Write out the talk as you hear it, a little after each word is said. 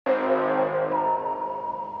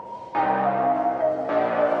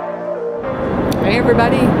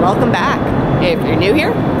everybody, welcome back. If you're new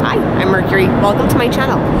here, hi, I'm Mercury. Welcome to my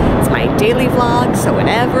channel. It's my daily vlog, so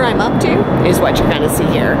whatever I'm up to is what you're gonna see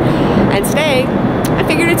here. And today, I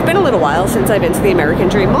figured it's been a little while since I've been to the American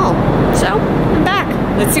Dream Mall. So, I'm back.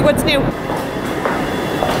 Let's see what's new.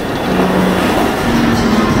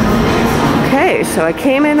 Okay, so I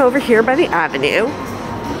came in over here by the Avenue,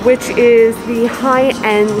 which is the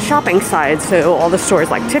high-end shopping side, so all the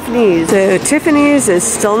stores like Tiffany's. So Tiffany's is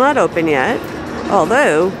still not open yet,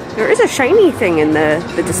 although there is a shiny thing in the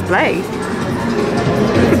display.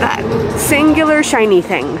 Look at that, singular shiny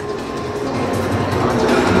thing.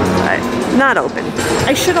 But not open.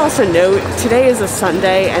 I should also note, today is a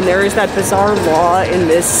Sunday, and there is that bizarre law in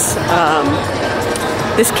this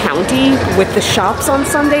county with the shops on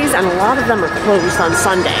Sundays, and a lot of them are closed on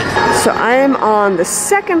Sunday. So I'm on the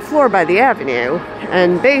second floor by the Avenue,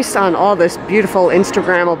 and based on all this beautiful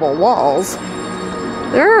Instagrammable walls,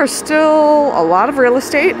 there are still a lot of real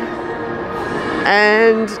estate,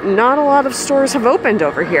 and not a lot of stores have opened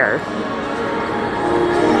over here.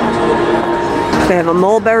 They have a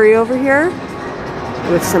mulberry over here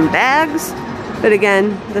with some bags. But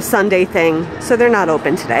again, the Sunday thing, so they're not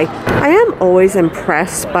open today. I am always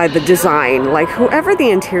impressed by the design. Like, whoever the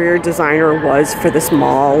interior designer was for this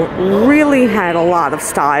mall really had a lot of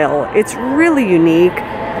style. It's really unique.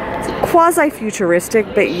 It's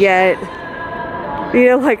quasi-futuristic, but yet, you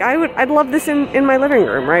know, like, I'd love this in my living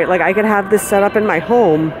room, right? Like, I could have this set up in my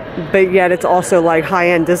home, but yet it's also like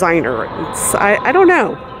high-end designer. I don't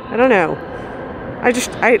know. I don't know.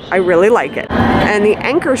 I really like it. And the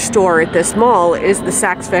anchor store at this mall is the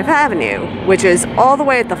Saks Fifth Avenue, which is all the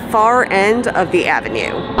way at the far end of the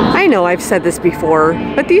avenue. I know I've said this before,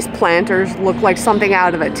 but these planters look like something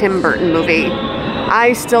out of a Tim Burton movie.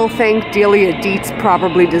 I still think Delia Dietz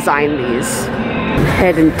probably designed these.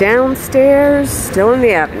 Heading downstairs, still in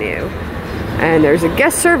the avenue. And there's a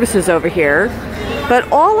guest services over here.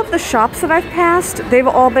 But all of the shops that I've passed, they've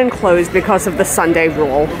all been closed because of the Sunday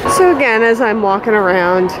rule. So again, as I'm walking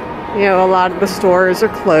around, you know, a lot of the stores are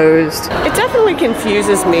closed. It definitely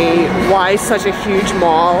confuses me why such a huge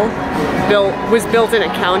mall was built in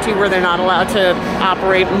a county where they're not allowed to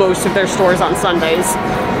operate most of their stores on Sundays.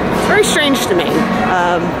 It's very strange to me.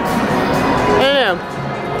 I don't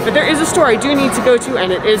know. But there is a store I do need to go to,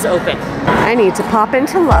 and it is open. I need to pop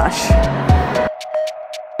into Lush.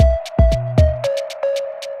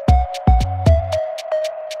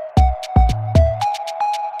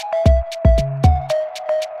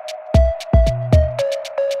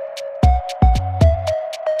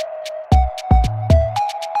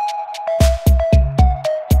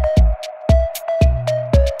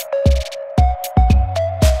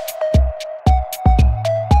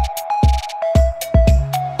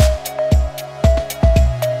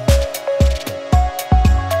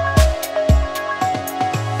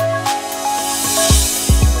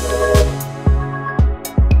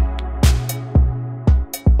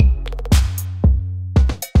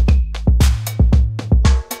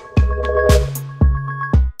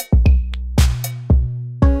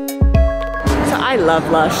 I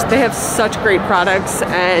love Lush. They have such great products,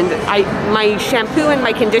 and my shampoo and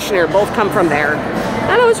my conditioner both come from there.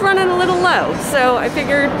 And I was running a little low, so I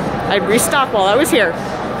figured I'd restock while I was here.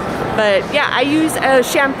 But yeah, I use a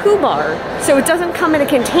shampoo bar, so it doesn't come in a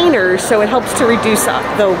container, so it helps to reduce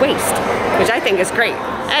the waste, which I think is great.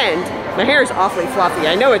 And my hair is awfully fluffy.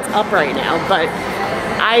 I know it's up right now, but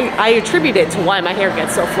I attribute it to why my hair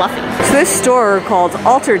gets so fluffy. So this store called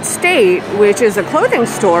Altered State, which is a clothing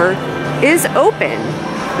store, is open,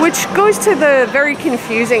 which goes to the very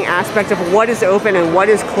confusing aspect of what is open and what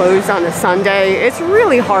is closed on a Sunday. It's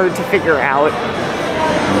really hard to figure out.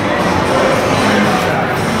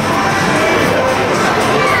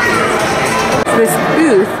 This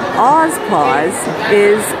booth, Ozpause,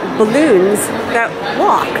 is balloons that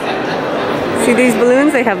walk. See these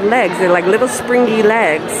balloons? They have legs. They're like little springy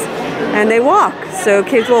legs, and they walk. So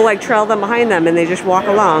kids will like trail them behind them, and they just walk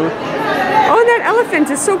along. Oh, and that elephant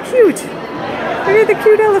is so cute. Look at the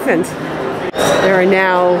cute elephant. There are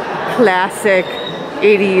now classic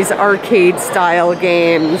 80s arcade style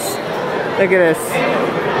games. Look at this.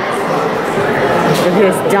 Look at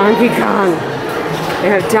this, Donkey Kong. They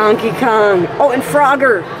have Donkey Kong. Oh, and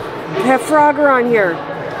Frogger. They have Frogger on here.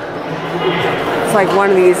 It's like one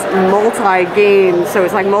of these multi-games, so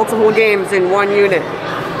it's like multiple games in one unit.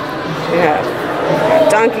 Yeah.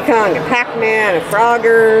 Donkey Kong, a Pac-Man, a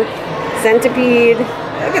Frogger, Centipede.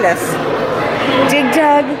 Look at this. Dig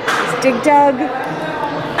Dug. It's Dig Dug.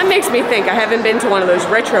 That makes me think I haven't been to one of those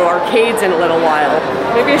retro arcades in a little while.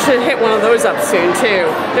 Maybe I should hit one of those up soon too.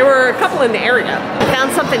 There were a couple in the area. I found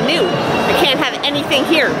something new. I can't have anything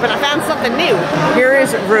here, but I found something new. Here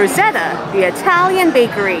is Rosetta, the Italian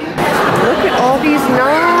bakery. Look at all these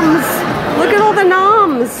noms. Look at all the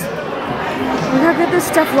noms. Look how good this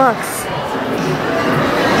stuff looks.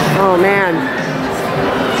 Oh man.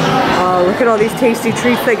 Oh, look at all these tasty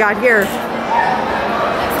treats they got here.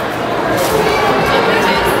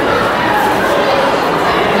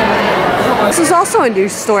 This is also a new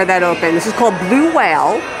store that opened. This is called Blue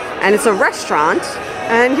Whale, and it's a restaurant.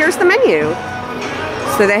 And here's the menu.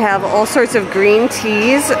 So they have all sorts of green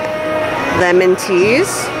teas, lemon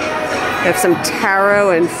teas. They have some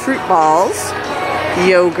taro and fruit balls,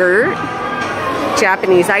 yogurt,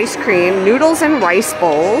 Japanese ice cream, noodles and rice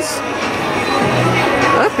bowls.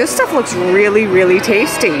 Look, this stuff looks really, really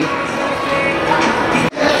tasty.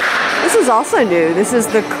 This is also new. This is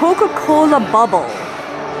the Coca-Cola Bubble.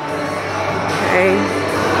 Okay,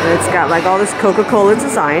 and it's got like all this Coca-Cola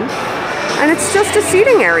design. And it's just a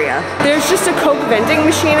seating area. There's just a Coke vending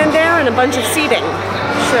machine in there and a bunch of seating.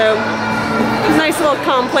 So, it's a nice little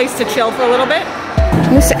calm place to chill for a little bit.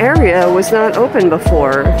 This area was not open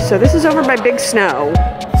before, so this is over by Big Snow.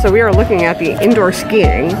 So we are looking at the indoor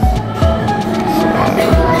skiing.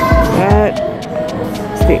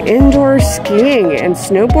 That's the indoor skiing and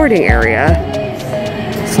snowboarding area.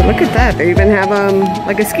 So look at that, they even have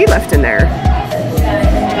like a ski lift in there.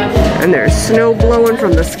 And there's snow blowing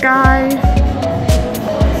from the sky.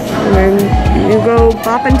 And then you go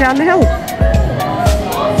bopping down the hill.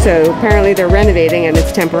 So apparently they're renovating and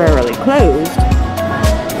it's temporarily closed.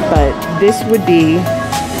 But this would be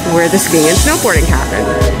where the skiing and snowboarding happen.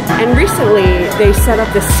 And recently they set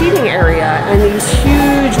up the seating area and these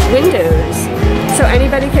huge windows so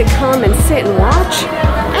anybody could come and sit and watch.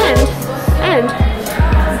 And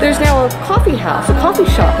there's now a coffee house, a coffee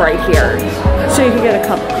shop right here. So you can get a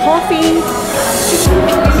cup of coffee,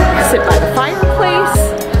 sit by the fireplace,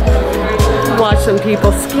 watch some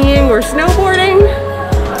people skiing or snowboarding,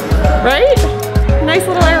 right? Nice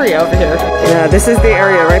little area over here. Yeah, this is the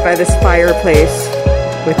area right by this fireplace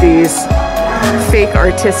with these fake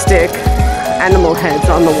artistic animal heads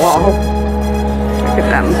on the wall. Look at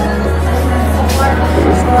them.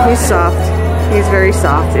 He's soft. He's very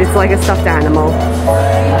soft. It's like a stuffed animal.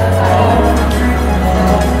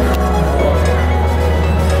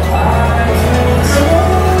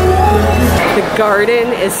 The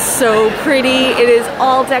garden is so pretty. It is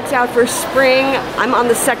all decked out for spring. I'm on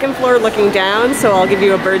the second floor looking down, so I'll give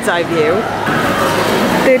you a bird's eye view.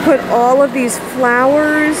 They put all of these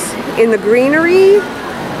flowers in the greenery.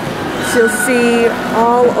 So you'll see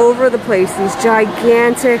all over the place these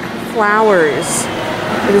gigantic flowers.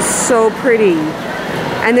 It is so pretty.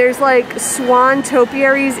 And there's like swan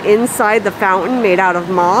topiaries inside the fountain made out of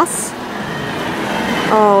moss.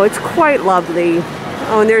 Oh, it's quite lovely.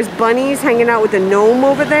 Oh, and there's bunnies hanging out with the gnome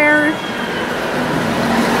over there.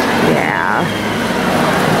 Yeah.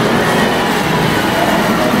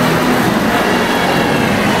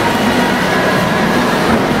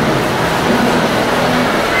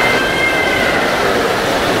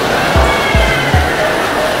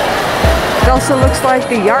 It also looks like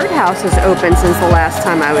the Yardhouse is open since the last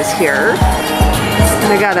time I was here.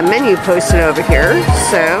 They got a menu posted over here,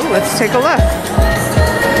 so let's take a look.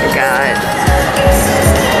 We got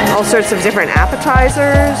all sorts of different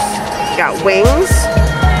appetizers. We got wings,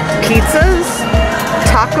 pizzas,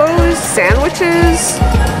 tacos, sandwiches,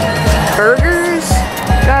 burgers.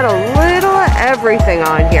 Got a little of everything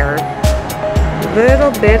on here. A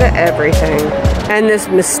little bit of everything. And this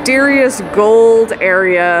mysterious gold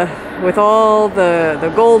area with all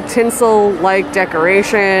the gold tinsel-like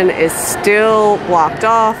decoration is still blocked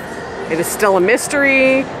off. It is still a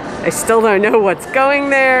mystery. I still don't know what's going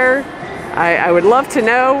there. I would love to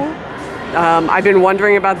know. I've been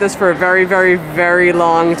wondering about this for a very, very, very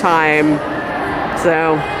long time.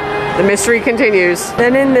 So the mystery continues.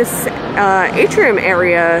 Then in this atrium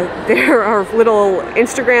area, there are little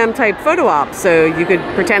Instagram type photo ops. So you could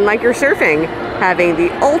pretend like you're surfing, having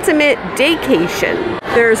the ultimate daycation.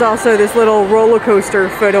 There's also this little roller coaster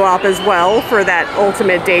photo op as well for that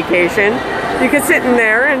ultimate daycation. You could sit in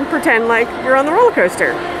there and pretend like you're on the roller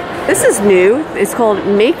coaster. This is new. It's called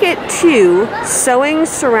Make It 2, Sewing,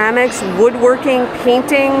 Ceramics, Woodworking,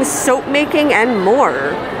 Painting, Soap Making, and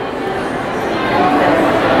more.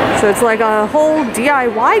 So it's like a whole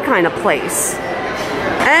DIY kind of place.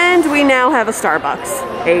 And we now have a Starbucks.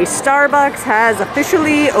 A Starbucks has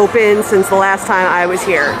officially opened since the last time I was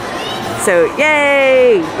here. So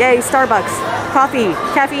yay! Yay, Starbucks. Coffee,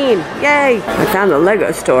 caffeine, yay! I found a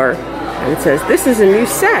Lego store. And it says, this is a new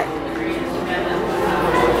set.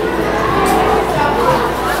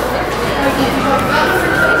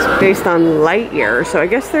 It's based on Lightyear, so I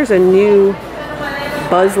guess there's a new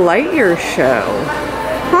Buzz Lightyear show.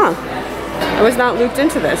 Huh. I was not looped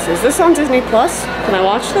into this. Is this on Disney Plus? Can I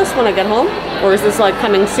watch this when I get home? Or is this like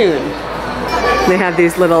coming soon? They have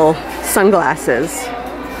these little sunglasses.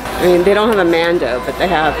 I mean, they don't have a Mando, but they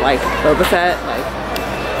have like Boba Fett, like,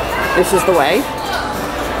 this is the way.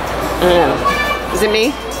 I don't know. Is it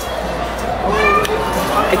me?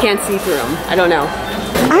 I can't see through them. I don't know.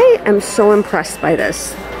 I am so impressed by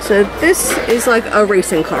this. So this is like a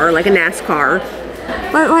racing car, like a NASCAR.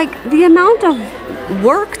 But like the amount of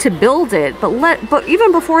work to build it, but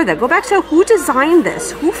even before that, go back to who designed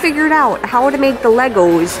this? Who figured out how to make the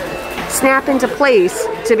Legos snap into place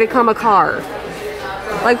to become a car?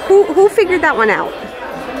 Like who figured that one out?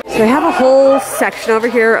 So they have a whole section over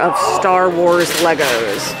here of Star Wars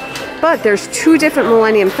Legos. But there's two different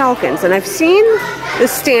Millennium Falcons, and I've seen the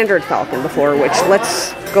standard Falcon before, which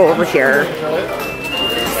let's go over here.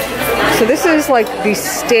 So this is like the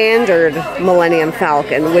standard Millennium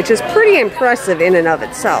Falcon, which is pretty impressive in and of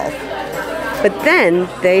itself. But then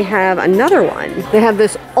they have another one. They have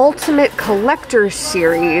this Ultimate Collector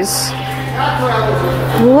Series.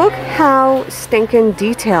 Look how stinking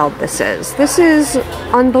detailed this is. This is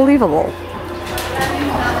unbelievable.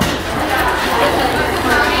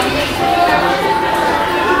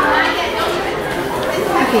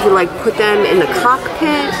 You can like put them in the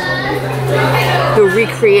cockpit. To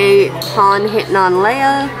recreate Han hitting on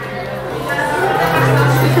Leia.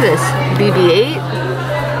 Look at this, BB-8.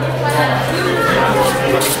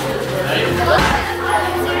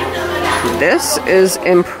 This is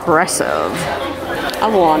impressive. I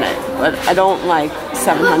want it, but I don't like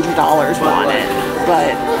 $700 want it.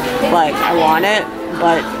 But like I want it,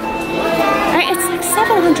 but it's like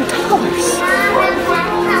 $700.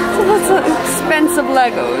 So that's expensive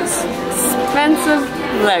Legos. Expensive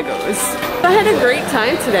Legos. I had a great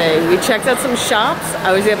time today. We checked out some shops.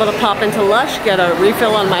 I was able to pop into Lush, get a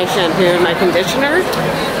refill on my shampoo and my conditioner.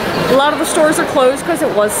 A lot of the stores are closed because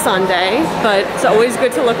it was Sunday, but it's always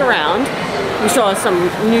good to look around. We saw some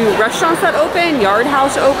new restaurants that opened.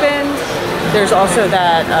 Yardhouse opened. There's also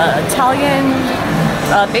that Italian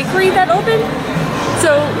bakery that opened.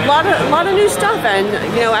 So a lot of new stuff, and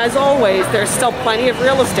you know, as always, there's still plenty of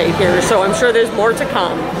real estate here, so I'm sure there's more to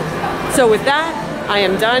come. So with that, I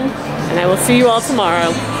am done, and I will see you all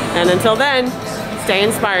tomorrow. And until then, stay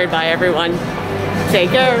inspired by everyone. Take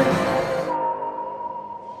care.